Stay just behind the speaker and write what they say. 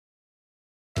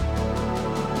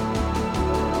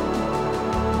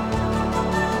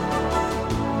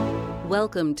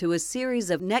Welcome to a series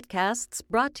of netcasts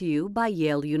brought to you by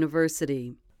Yale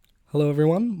University. Hello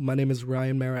everyone, my name is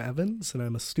Ryan Mara Evans and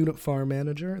I'm a student farm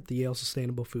manager at the Yale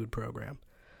Sustainable Food Program.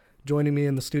 Joining me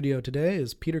in the studio today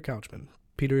is Peter Couchman.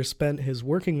 Peter has spent his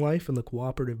working life in the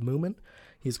cooperative movement.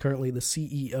 He's currently the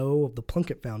CEO of the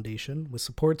Plunkett Foundation, which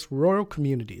supports rural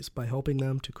communities by helping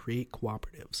them to create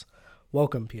cooperatives.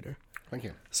 Welcome, Peter. Thank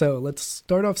you. So let's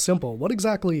start off simple. What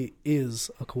exactly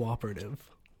is a cooperative?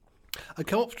 A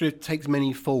cooperative takes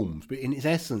many forms, but in its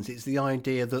essence, it's the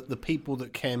idea that the people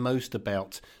that care most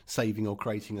about saving or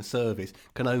creating a service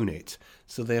can own it.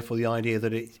 So therefore, the idea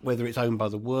that whether it's owned by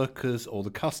the workers or the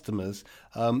customers,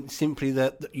 simply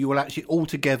that you will actually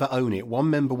altogether own it. One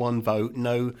member, one vote.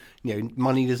 No,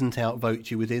 money doesn't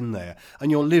outvote you within there, and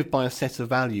you'll live by a set of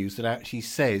values that actually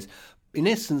says, in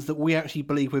essence, that we actually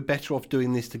believe we're better off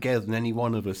doing this together than any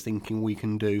one of us thinking we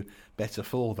can do better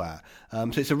for that.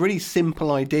 So it's a really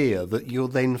simple idea that you'll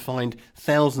then find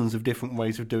thousands of different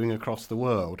ways of doing across the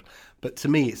world. But to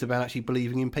me, it's about actually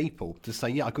believing in people. To say,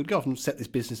 yeah, I could go off and set this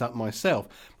business up myself,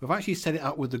 but if I actually set it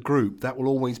up with a group, that will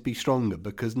always be stronger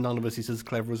because none of us is as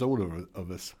clever as all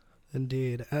of us.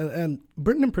 Indeed. And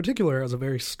Britain in particular has a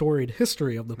very storied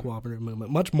history of the cooperative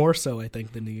movement, much more so, I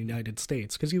think, than the United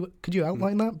States. Could you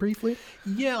outline that briefly?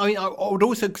 Yeah, I would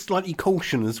also slightly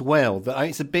caution as well that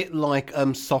it's a bit like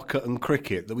soccer and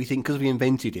cricket, that we think because we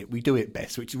invented it, we do it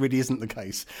best, which really isn't the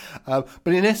case. But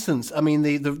in essence,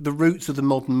 the roots of the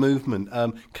modern movement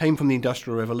came from the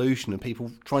Industrial Revolution and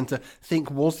people trying to think,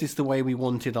 was this the way we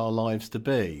wanted our lives to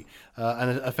be?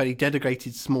 And a fairly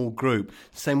dedicated small group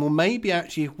saying, well, maybe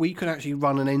actually if we could actually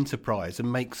run an enterprise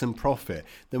and make some profit,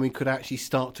 then we could actually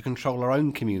start to control our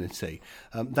own community.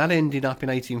 That ended up in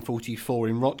 1844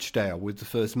 in Rochdale with the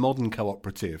first modern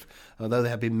cooperative, although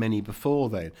there had been many before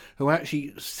then, who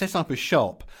actually set up a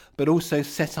shop, but also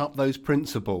set up those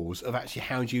principles of actually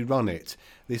how do you run it.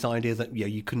 This idea that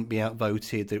you couldn't be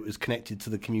outvoted, that it was connected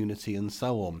to the community and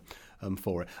so on.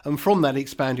 For it. And from that, it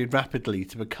expanded rapidly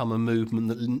to become a movement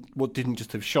that didn't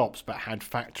just have shops, but had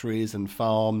factories and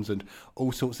farms and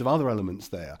all sorts of other elements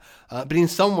there. But in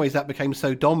some ways, that became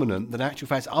so dominant that, in actual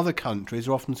fact, other countries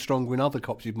are often stronger in other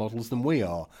cooperative models than we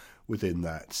are within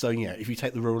that. So, if you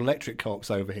take the rural electric co-ops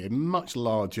over here, much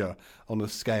larger on a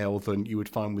scale than you would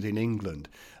find within England.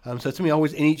 So to me,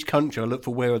 always in each country, I look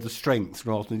for where are the strengths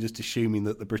rather than just assuming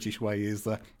that the British way is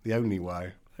the only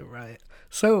way. Right.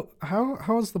 So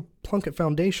how is the Plunkett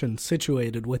Foundation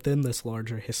situated within this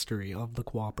larger history of the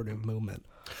cooperative movement?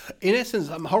 In essence,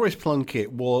 Horace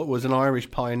Plunkett was an Irish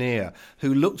pioneer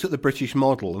who looked at the British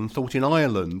model and thought in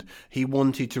Ireland he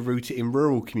wanted to root it in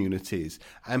rural communities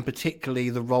and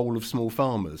particularly the role of small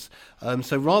farmers.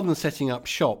 So rather than setting up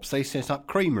shops, they set up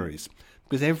creameries,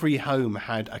 because every home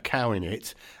had a cow in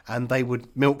it and they would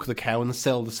milk the cow and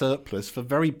sell the surplus for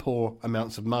very poor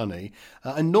amounts of money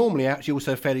and normally actually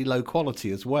also fairly low quality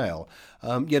as well.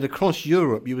 Yet across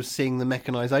Europe you were seeing the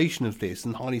mechanisation of this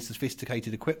and highly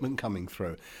sophisticated equipment coming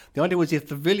through. The idea was if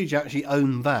the village actually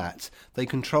owned that, they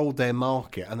controlled their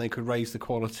market and they could raise the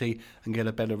quality and get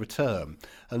a better return.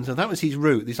 And so that was his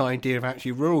route, this idea of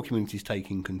actually rural communities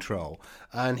taking control.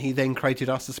 And he then created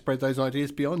us to spread those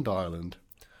ideas beyond Ireland.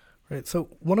 Right. So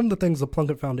one of the things the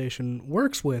Plunkett Foundation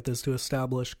works with is to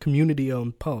establish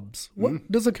community-owned pubs. What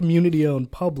does a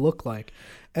community-owned pub look like?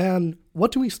 And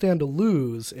what do we stand to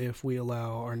lose if we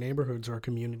allow our neighborhoods or our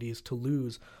communities to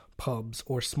lose pubs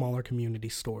or smaller community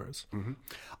stores? Mm-hmm.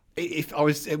 If I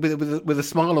was with a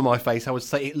smile on my face, I would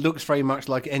say it looks very much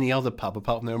like any other pub,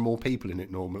 apart from there are more people in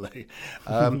it normally.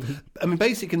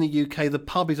 Basically in the UK, the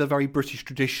pub is a very British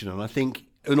tradition, and I think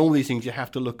in all these things you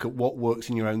have to look at what works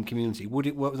in your own community. Would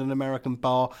it work with an American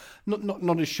bar?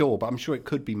 Not as sure, but I'm sure it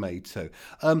could be made to.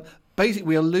 Basically,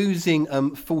 we are losing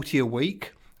 40 a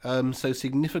week. So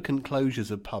significant closures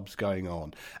of pubs going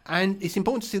on. And it's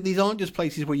important to see these aren't just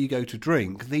places where you go to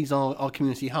drink. These are our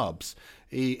community hubs.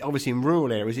 Obviously, in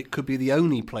rural areas, it could be the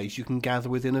only place you can gather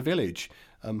within a village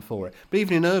for it. But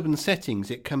even in urban settings,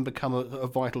 it can become a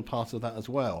vital part of that as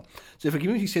well. So if a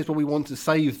community says, well, we want to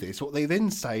save this, what they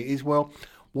then say is, well,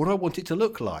 what do I want it to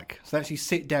look like? So they actually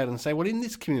sit down and say, well, in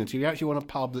this community, we actually want a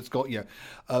pub that's got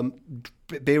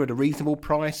beer at a reasonable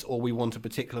price, or we want a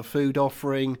particular food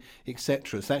offering,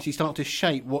 etc. So they actually start to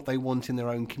shape what they want in their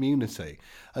own community.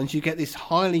 And you get this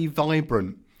highly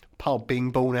vibrant pub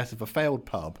being born out of a failed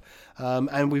pub.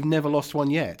 And we've never lost one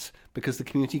yet because the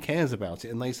community cares about it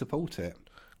and they support it.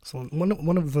 So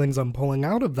one of the things I'm pulling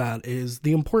out of that is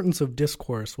the importance of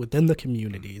discourse within the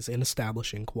communities in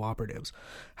establishing cooperatives.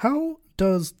 How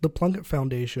does the Plunkett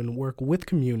Foundation work with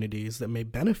communities that may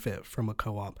benefit from a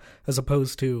co-op as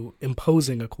opposed to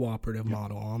imposing a cooperative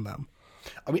model on them?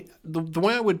 I mean, the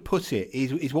way I would put it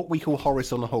is what we call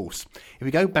Horace on a horse. If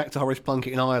we go back to Horace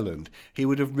Plunkett in Ireland, he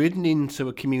would have ridden into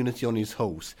a community on his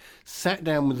horse, sat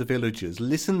down with the villagers,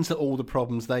 listened to all the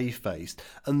problems they faced,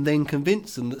 and then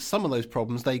convinced them that some of those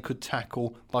problems they could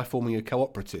tackle by forming a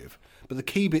cooperative. But the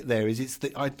key bit there is it's the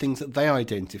things that they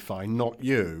identify, not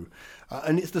you.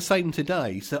 And it's the same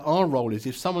today. So our role is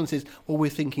if someone says, well, we're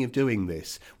thinking of doing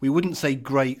this, we wouldn't say,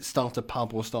 great, start a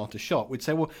pub or start a shop. We'd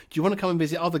say, well, do you want to come and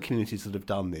visit other communities that have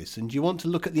done this? And do you want to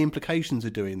look at the implications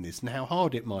of doing this and how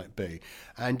hard it might be?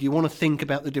 And do you want to think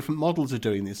about the different models of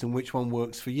doing this and which one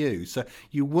works for you? So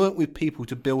you work with people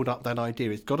to build up that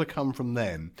idea. It's got to come from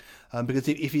them. Because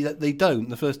if they don't,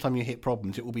 the first time you hit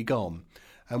problems, it will be gone.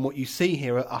 And what you see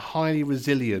here are highly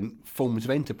resilient forms of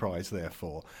enterprise,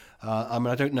 therefore.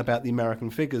 I don't know about the American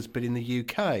figures, but in the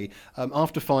UK,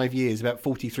 after 5 years, about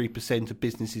 43% of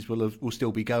businesses will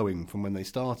still be going from when they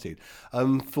started.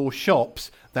 For shops,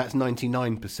 that's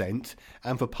 99%,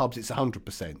 and for pubs, it's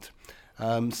 100%.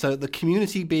 So the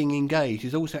community being engaged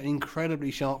is also an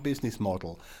incredibly sharp business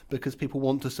model because people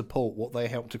want to support what they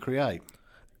help to create.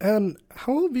 And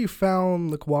how have you found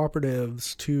the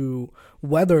cooperatives to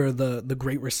weather the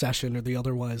Great Recession or the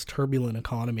otherwise turbulent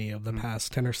economy of the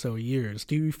past 10 or so years?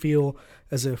 Do you feel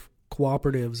as if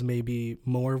cooperatives may be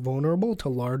more vulnerable to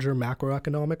larger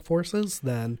macroeconomic forces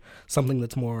than something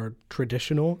that's more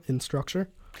traditional in structure?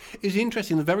 It's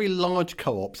interesting, the very large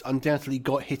co-ops undoubtedly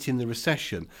got hit in the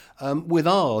recession. With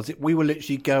ours, we were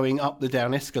literally going up the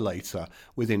down escalator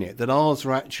within it, that ours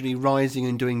were actually rising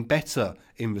and doing better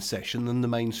in recession than the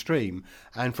mainstream.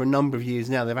 And for a number of years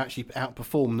now, they've actually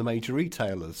outperformed the major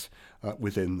retailers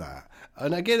within that.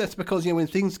 And again, that's because, when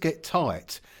things get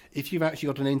tight, if you've actually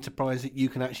got an enterprise that you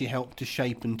can actually help to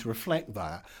shape and to reflect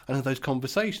that and have those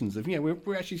conversations of,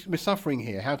 we're suffering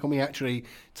here. How can we actually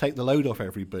take the load off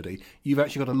everybody? You've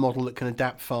actually got a model that can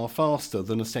adapt far faster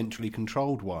than a centrally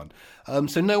controlled one.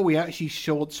 We actually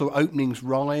saw openings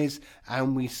rise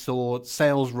and we saw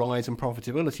sales rise and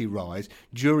profitability rise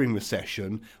during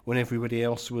recession when everybody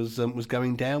else was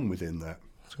going down within that.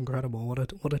 It's incredible.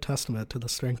 What a testament to the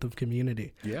strength of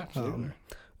community. Yeah, absolutely.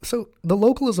 So the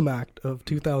Localism Act of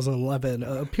 2011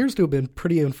 appears to have been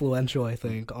pretty influential, I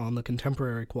think, on the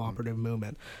contemporary cooperative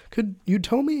movement. Could you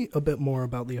tell me a bit more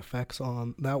about the effects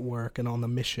on that work and on the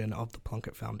mission of the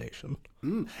Plunkett Foundation?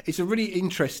 It's a really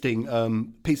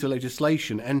interesting piece of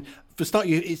legislation. And for start,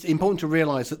 it's important to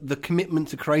realise that the commitment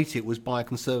to create it was by a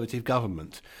Conservative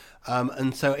government.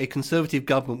 And so a Conservative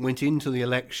government went into the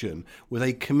election with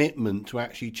a commitment to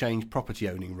actually change property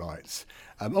owning rights.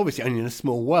 Obviously only in a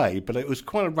small way, but it was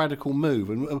quite a radical move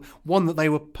and one that they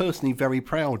were personally very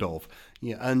proud of.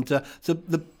 So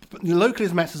the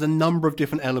Localism Act has a number of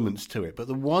different elements to it, but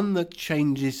the one that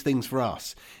changes things for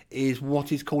us is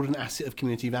what is called an asset of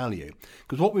community value.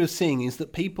 Because what we were seeing is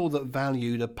that people that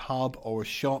valued a pub or a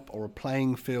shop or a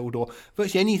playing field or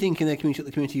virtually anything in their community that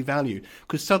the community valued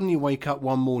could suddenly wake up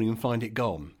one morning and find it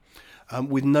gone.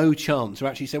 With no chance to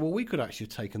actually say, well, we could actually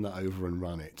have taken that over and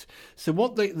run it. So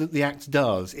what the Act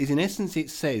does is, in essence, it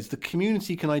says the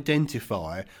community can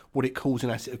identify what it calls an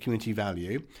asset of community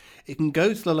value. It can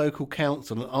go to the local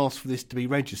council and ask for this to be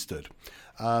registered.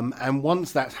 And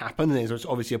once that's happened, there's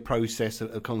obviously a process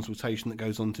of consultation that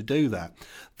goes on to do that.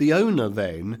 The owner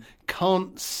then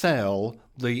can't sell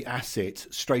the asset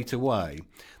straight away.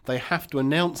 They have to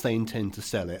announce they intend to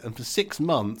sell it, and for 6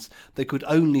 months they could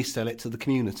only sell it to the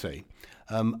community.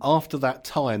 After that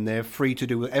time, they're free to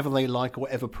do whatever they like or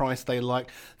whatever price they like.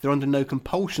 They're under no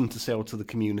compulsion to sell to the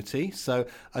community. So,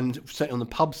 and certainly on the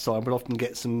pub side, we'll often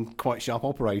get some quite sharp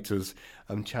operators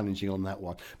challenging on that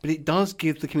one. But it does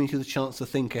give the community the chance to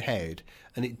think ahead,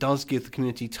 and it does give the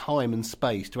community time and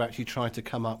space to actually try to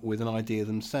come up with an idea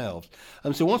themselves.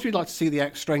 So once we'd like to see the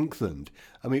Act strengthened,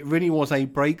 it really was a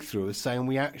breakthrough of saying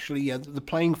we actually, the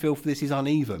playing field for this is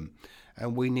uneven.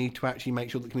 And we need to actually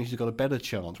make sure that the community's got a better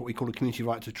chance, what we call a community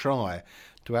right to try,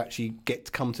 to actually get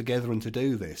to come together and to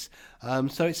do this.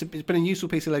 So it's been a useful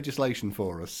piece of legislation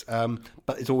for us,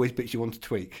 but there's always bits you want to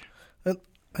tweak.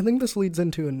 I think this leads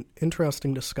into an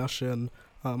interesting discussion,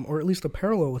 or at least a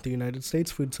parallel with the United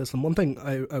States food system. One thing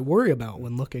I worry about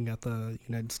when looking at the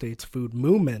United States food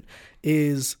movement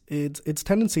is its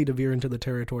tendency to veer into the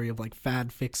territory of like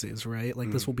fad fixes, right?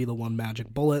 Like this will be the one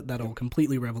magic bullet that'll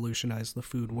completely revolutionize the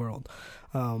food world.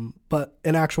 But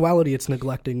in actuality, it's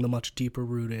neglecting the much deeper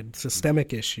rooted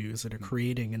systemic issues that are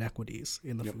creating inequities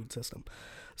in the food system.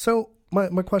 So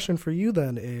my question for you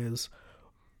then is,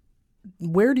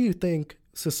 where do you think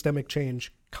systemic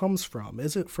change comes from?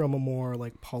 Is it from a more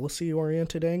like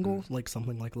policy-oriented angle, like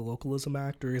something like the Localism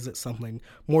Act, or is it something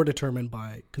more determined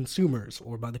by consumers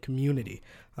or by the community?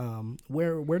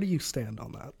 Where do you stand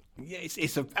on that? Yeah,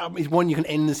 it's one you can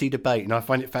endlessly debate, and I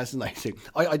find it fascinating.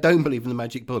 I don't believe in the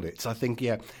magic bullets. I think,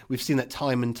 we've seen that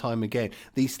time and time again.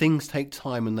 These things take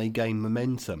time and they gain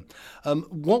momentum.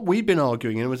 What we've been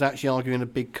arguing, and was actually arguing in a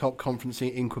big COP conference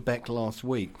in Quebec last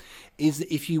week, is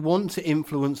that if you want to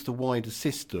influence the wider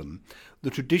system, the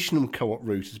traditional co-op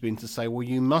route has been to say, well,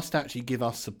 you must actually give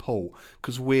us support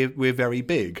because we're very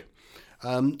big.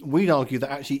 We'd argue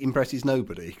that actually impresses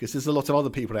nobody because there's a lot of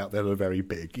other people out there that are very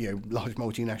big, large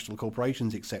multinational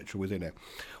corporations, etc. within it.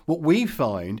 What we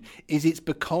find is it's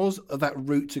because of that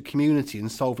route to community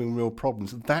and solving real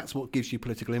problems, that's what gives you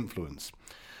political influence.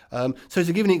 So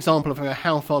to give an example of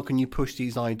how far can you push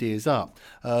these ideas up,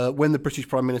 when the British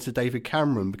Prime Minister David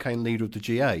Cameron became leader of the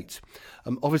G8,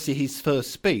 obviously his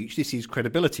first speech, this is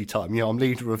credibility time, I'm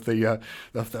leader of the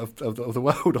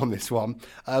world on this one,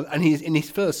 and in his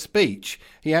first speech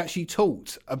he actually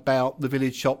talked about the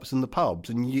village shops and the pubs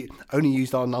and only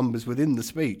used our numbers within the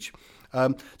speech.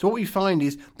 So what we find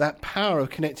is that power of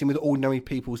connecting with ordinary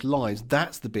people's lives,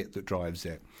 that's the bit that drives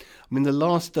it. I mean, the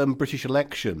last British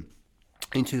election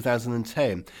in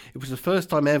 2010, it was the first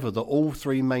time ever that all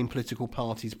three main political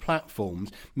parties' platforms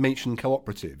mentioned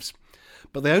cooperatives.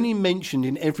 But they only mentioned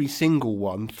in every single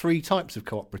one 3 types of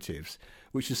cooperatives,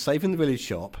 which is saving the village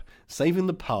shop, saving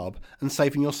the pub, and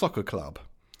saving your soccer club.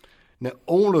 Now,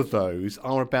 all of those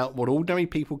are about what ordinary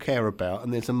people care about,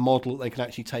 and there's a model they can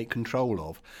actually take control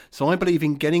of. So I believe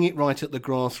in getting it right at the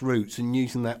grassroots and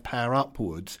using that power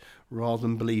upwards, rather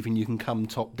than believing you can come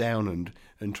top down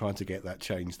and try to get that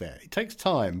change there. It takes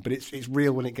time, but it's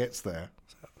real when it gets there.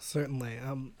 Certainly.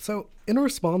 So in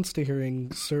response to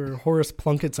hearing Sir Horace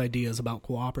Plunkett's ideas about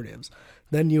cooperatives,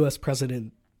 then U.S.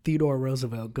 President Theodore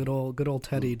Roosevelt, good old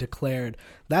Teddy, declared,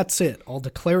 "That's it, I'll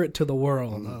declare it to the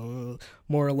world,"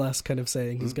 more or less kind of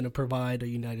saying he's going to provide a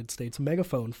United States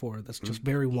megaphone for this just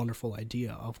very wonderful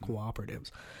idea of cooperatives.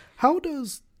 How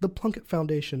does the Plunkett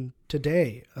Foundation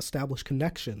today establish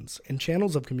connections and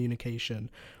channels of communication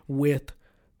with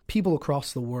people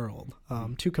across the world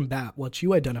to combat what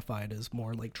you identified as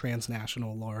more like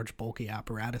transnational, large, bulky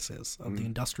apparatuses of the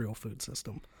industrial food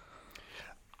system?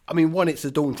 I mean, one, it's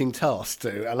a daunting task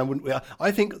too, and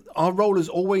I think our role has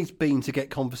always been to get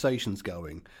conversations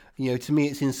going. To me,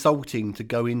 it's insulting to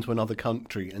go into another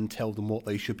country and tell them what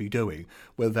they should be doing,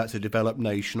 whether that's a developed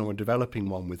nation or a developing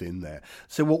one within there.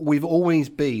 So what we've always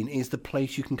been is the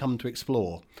place you can come to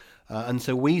explore. And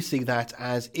so we see that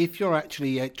as if you're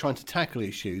actually trying to tackle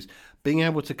issues, being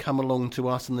able to come along to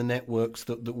us and the networks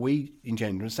that we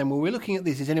engender and saying, well, we're looking at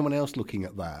this, is anyone else looking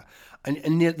at that?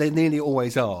 And they nearly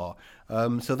always are.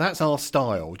 So that's our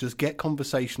style, just get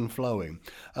conversation flowing.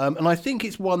 And I think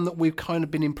it's one that we've kind of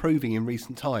been improving in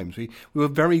recent times. We were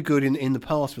very good in the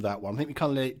past with that one. I think we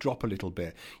kind of let it drop a little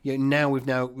bit. Now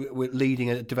we're leading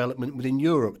a development within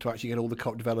Europe to actually get all the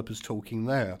co-op developers talking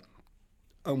there.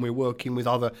 And we're working with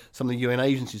some of the UN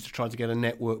agencies to try to get a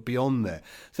network beyond there.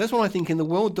 So that's what I think in the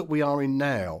world that we are in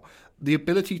now, the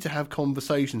ability to have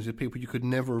conversations with people you could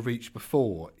never have reached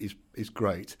before is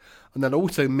great. And that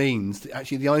also means that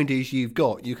actually the ideas you've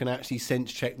got, you can actually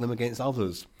sense check them against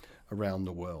others around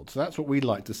the world. So that's what we'd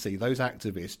like to see, those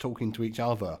activists talking to each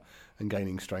other and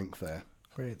gaining strength there.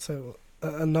 Great. So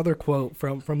another quote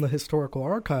from the historical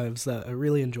archives that I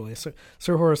really enjoy.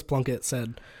 Sir Horace Plunkett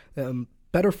said,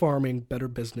 better farming, better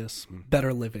business,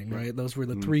 better living, right? Those were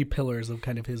the 3 pillars of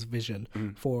kind of his vision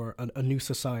for a new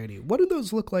society. What do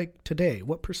those look like today?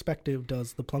 What perspective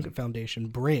does the Plunkett Foundation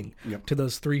bring to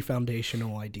those 3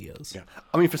 foundational ideas? Yeah.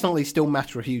 I mean, for some, they still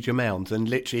matter a huge amount. And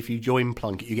literally, if you join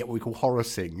Plunkett, you get what we call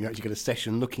Horacing. You actually get a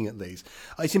session looking at these.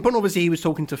 It's important, obviously, he was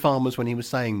talking to farmers when he was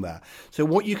saying that. So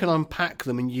what you can unpack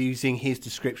them and using his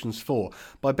descriptions for.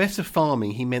 By better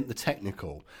farming, he meant the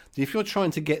technical. So if you're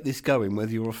trying to get this going,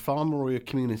 whether you're a farmer or a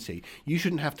community, you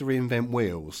shouldn't have to reinvent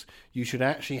wheels. You should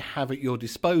actually have at your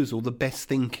disposal the best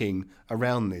thinking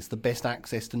around this, the best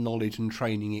access to knowledge and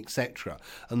training, etc.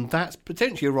 And that's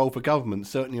potentially a role for government,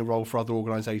 certainly a role for other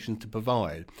organisations to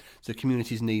provide. So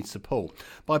communities need support.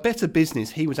 By better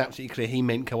business, he was absolutely clear he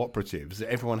meant cooperatives, that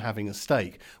everyone having a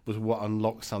stake was what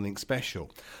unlocked something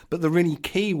special. But the really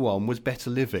key one was better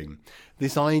living.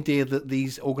 This idea that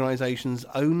these organisations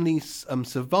only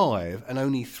survive and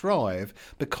only thrive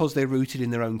because they're rooted in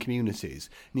their own communities.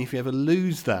 And if you ever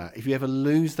lose that,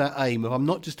 aim of, I'm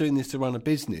not just doing this to run a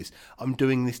business, I'm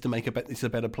doing this to make this a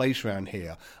better place around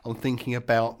here. I'm thinking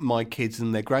about my kids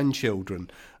and their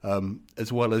grandchildren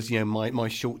as well as my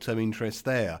short-term interest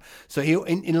there. So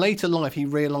in later life he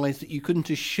realised that you couldn't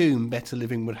assume better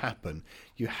living would happen.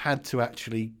 You had to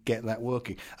actually get that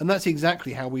working, and that's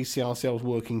exactly how we see ourselves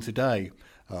working today.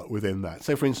 Within that.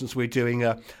 So, for instance, we're doing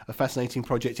a fascinating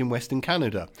project in Western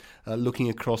Canada, looking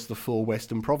across the 4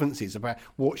 Western provinces about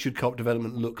what should co-op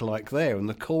development look like there, and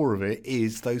the core of it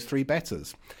is those 3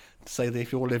 betters. To say that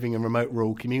if you're living in a remote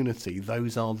rural community,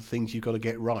 those are the things you've got to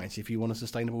get right if you want a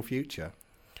sustainable future.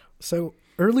 So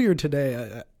earlier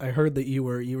today, I heard that you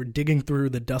were digging through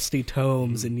the dusty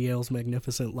tomes in Yale's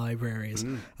magnificent libraries,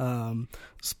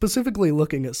 specifically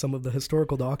looking at some of the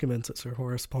historical documents that Sir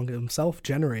Horace Plunkett himself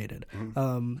generated.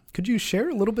 Could you share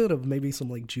a little bit of maybe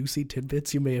some juicy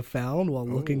tidbits you may have found while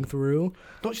looking through?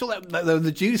 Not sure that they were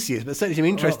the juiciest, but certainly some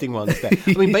interesting ones there.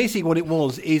 I mean, basically what it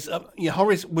was is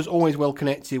Horace was always well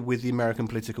connected with the American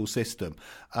political system,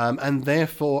 and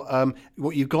therefore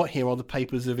what you've got here are the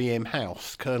papers of E.M.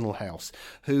 House, Colonel House,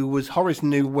 who Horace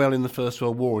knew well in the First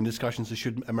World War in discussions of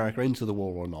should America enter the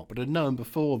war or not, but had known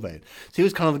before then. So he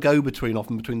was kind of the go-between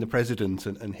often between the president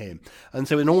and him. And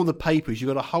so in all the papers,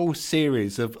 you've got a whole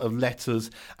series of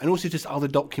letters and also just other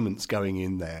documents going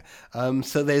in there.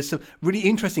 So there's some really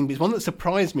interesting bits. One that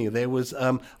surprised me, there was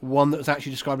one that was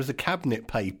actually described as a cabinet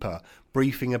paper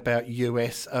briefing about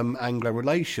US Anglo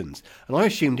relations. And I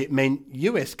assumed it meant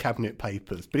US cabinet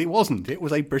papers, but it wasn't. It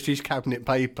was a British cabinet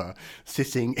paper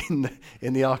sitting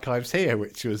in the archives here,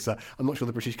 which was, I'm not sure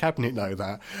the British cabinet know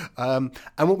that. And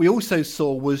what we also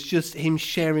saw was just him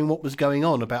sharing what was going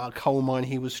on about a coal mine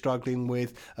he was struggling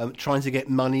with, trying to get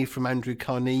money from Andrew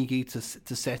Carnegie to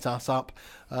set us up.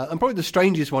 And probably the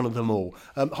strangest one of them all.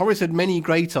 Horace had many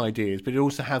great ideas, but he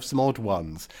also had some odd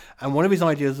ones. And one of his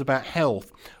ideas about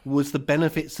health was the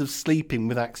benefits of sleeping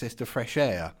with access to fresh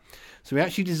air. So he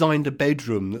actually designed a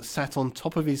bedroom that sat on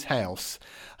top of his house,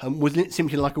 was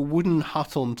simply like a wooden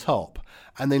hut on top,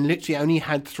 and then literally only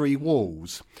had 3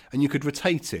 walls, and you could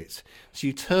rotate it. So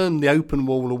you turned the open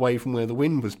wall away from where the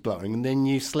wind was blowing, and then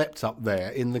you slept up there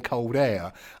in the cold air.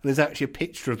 And there's actually a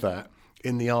picture of that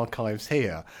in the archives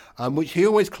here, which he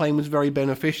always claimed was very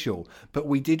beneficial. But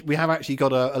we have actually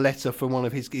got a letter from one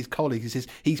of his colleagues. He says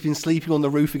he's been sleeping on the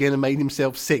roof again and made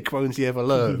himself sick. Won't he ever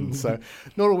learn? So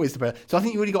not always the best. So I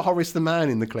think you really got Horace the man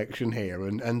in the collection here,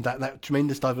 and that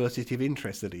tremendous diversity of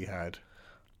interest that he had.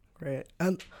 Great.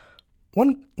 And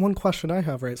one question I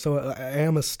have, right? So I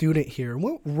am a student here.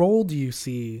 What role do you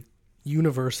see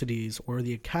universities or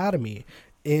the academy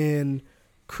in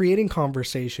creating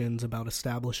conversations about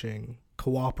establishing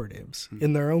cooperatives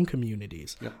in their own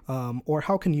communities? Or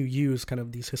how can you use kind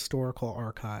of these historical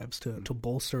archives to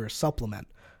bolster or supplement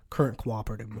current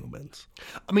cooperative movements?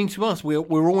 I mean, to us,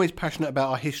 we're always passionate about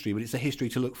our history, but it's a history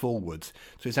to look forwards.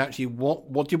 So it's actually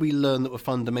what did we learn that were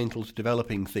fundamental to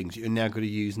developing things that you're now going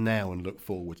to use now and look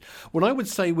forwards. What I would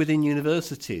say within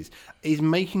universities is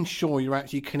making sure you're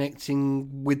actually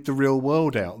connecting with the real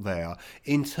world out there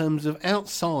in terms of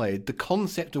outside, the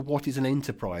concept of what is an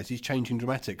enterprise is changing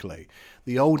dramatically.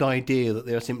 The old idea that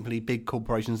there are simply big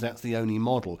corporations, that's the only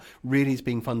model, really is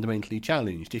being fundamentally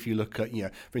challenged. If you look at,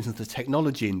 for instance, the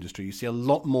technology industry, you see a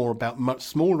lot more about much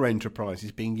smaller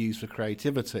enterprises being used for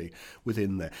creativity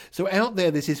within there. So out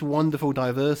there's this wonderful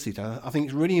diversity. I think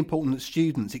it's really important that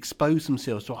students expose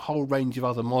themselves to a whole range of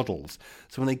other models.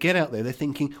 So when they get out there, they're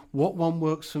thinking, what one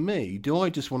works for me? Do I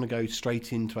just want to go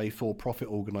straight into a for-profit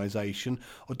organisation,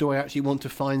 or do I actually want to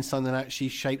find something that actually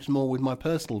shapes more with my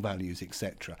personal values,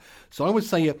 etc.? So I would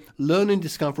say learn and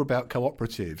discover about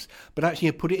cooperatives, but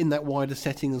actually put it in that wider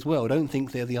setting as well. Don't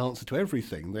think they're the answer to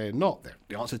everything. They're not. They're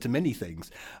the answer to many things.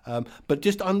 But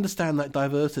just understand that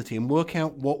diversity and work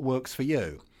out what works for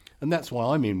you. And that's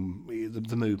why I'm in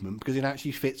the movement, because it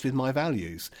actually fits with my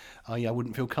values. I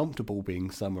wouldn't feel comfortable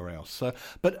being somewhere else. So,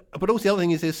 but also the other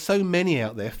thing is there's so many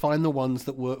out there. Find the ones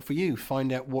that work for you.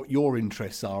 Find out what your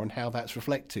interests are and how that's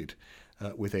reflected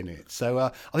within it. So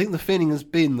I think the feeling has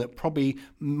been that probably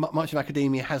much of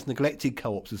academia has neglected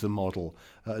co-ops as a model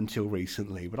until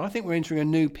recently. But I think we're entering a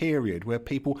new period where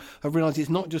people have realised it's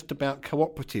not just about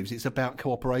cooperatives, it's about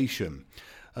cooperation.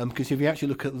 Because if you actually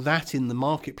look at that in the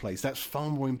marketplace, that's far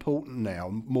more important now,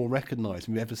 more recognised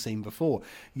than we've ever seen before.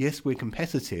 Yes, we're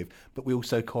competitive, but we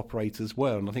also cooperate as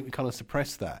well, and I think we kind of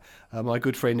suppress that. My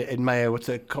good friend Ed Mayo at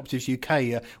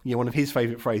Cooperatives UK, one of his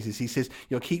favourite phrases, he says,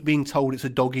 keep being told it's a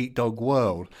dog-eat-dog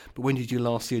world, but when did you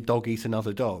last see a dog eat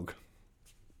another dog?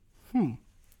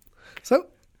 So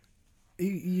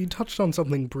you touched on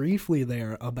something briefly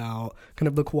there about kind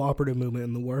of the cooperative movement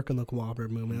and the work in the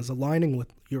cooperative movement as aligning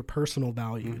with your personal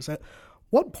values.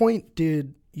 what point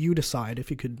did you decide,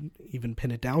 if you could even pin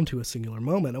it down to a singular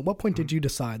moment, at what point did you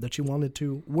decide that you wanted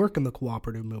to work in the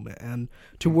cooperative movement and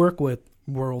to work with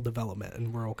rural development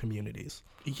and rural communities?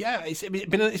 Yeah, it's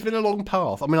been a long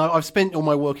path. I mean, I've spent all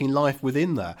my working life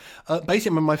within that.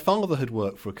 Basically, my father had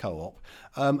worked for a co-op,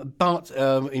 but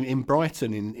in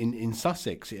Brighton, in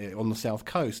Sussex, on the south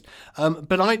coast.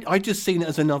 But I just seen it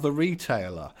as another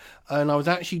retailer. And I was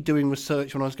actually doing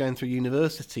research when I was going through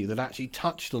university that actually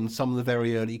touched on some of the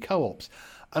very early co-ops.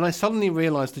 And I suddenly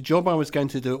realised the job I was going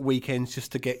to do at weekends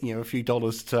just to get a few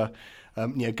dollars to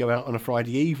go out on a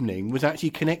Friday evening was actually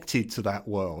connected to that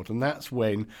world. And that's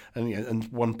when, and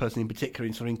one person in particular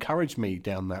sort of encouraged me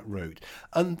down that route.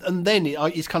 And then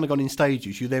it's kind of gone in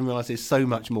stages. You then realise there's so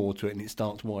much more to it and it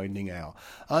starts widening out.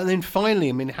 And then finally,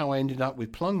 how I ended up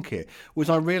with Plunkett was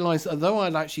I realised, although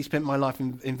I'd actually spent my life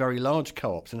in very large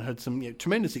co-ops and had some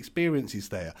tremendous experiences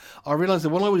there, I realised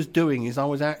that what I was doing is I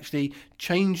was actually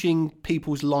changing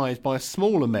people's lives by a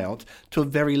small amount to a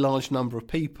very large number of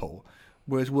people.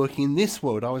 Whereas working in this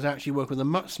world, I was actually working with a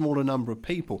much smaller number of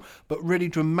people, but really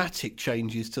dramatic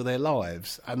changes to their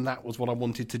lives. And that was what I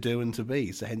wanted to do and to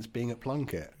be, so hence being at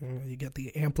Plunkett. You get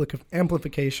the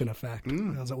amplification effect,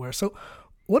 as it were. So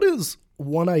what is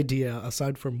one idea,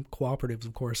 aside from cooperatives,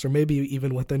 of course, or maybe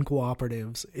even within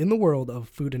cooperatives, in the world of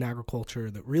food and agriculture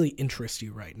that really interests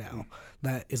you right now,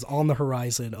 that is on the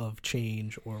horizon of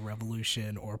change or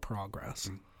revolution or progress?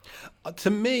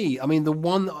 To me, the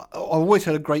one, I've always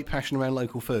had a great passion around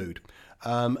local food.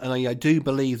 And I do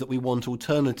believe that we want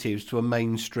alternatives to a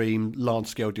mainstream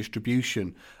large-scale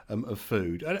distribution of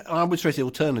food. And I would stress the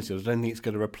alternatives. I don't think it's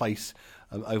going to replace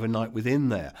overnight within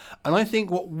there. And I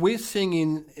think what we're seeing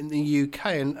in the UK,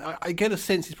 and I get a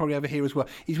sense it's probably over here as well,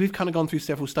 is we've kind of gone through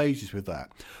several stages with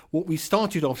that. What we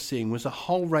started off seeing was a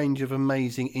whole range of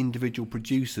amazing individual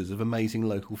producers of amazing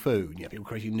local food. People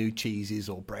creating new cheeses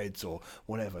or breads or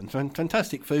whatever, and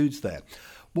fantastic foods there.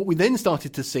 What we then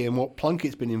started to see, and what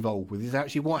Plunkett's been involved with, is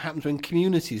actually what happens when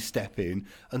communities step in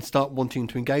and start wanting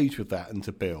to engage with that and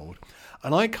to build.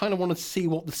 And I kind of want to see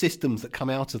what the systems that come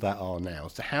out of that are now.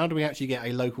 So how do we actually get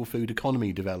a local food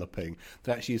economy developing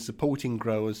that actually is supporting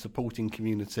growers, supporting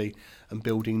community and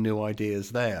building new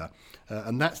ideas there?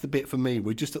 And that's the bit for me.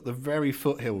 We're just at the very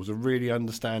foothills of really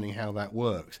understanding how that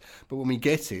works. But when we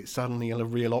get it, suddenly you'll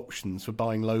have real options for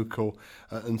buying local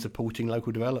and supporting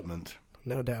local development.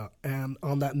 No doubt. And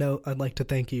on that note, I'd like to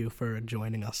thank you for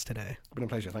joining us today. It's been a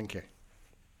pleasure. Thank you.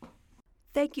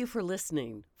 Thank you for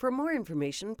listening. For more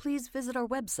information, please visit our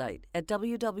website at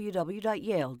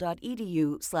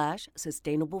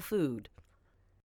www.yale.edu/sustainablefood.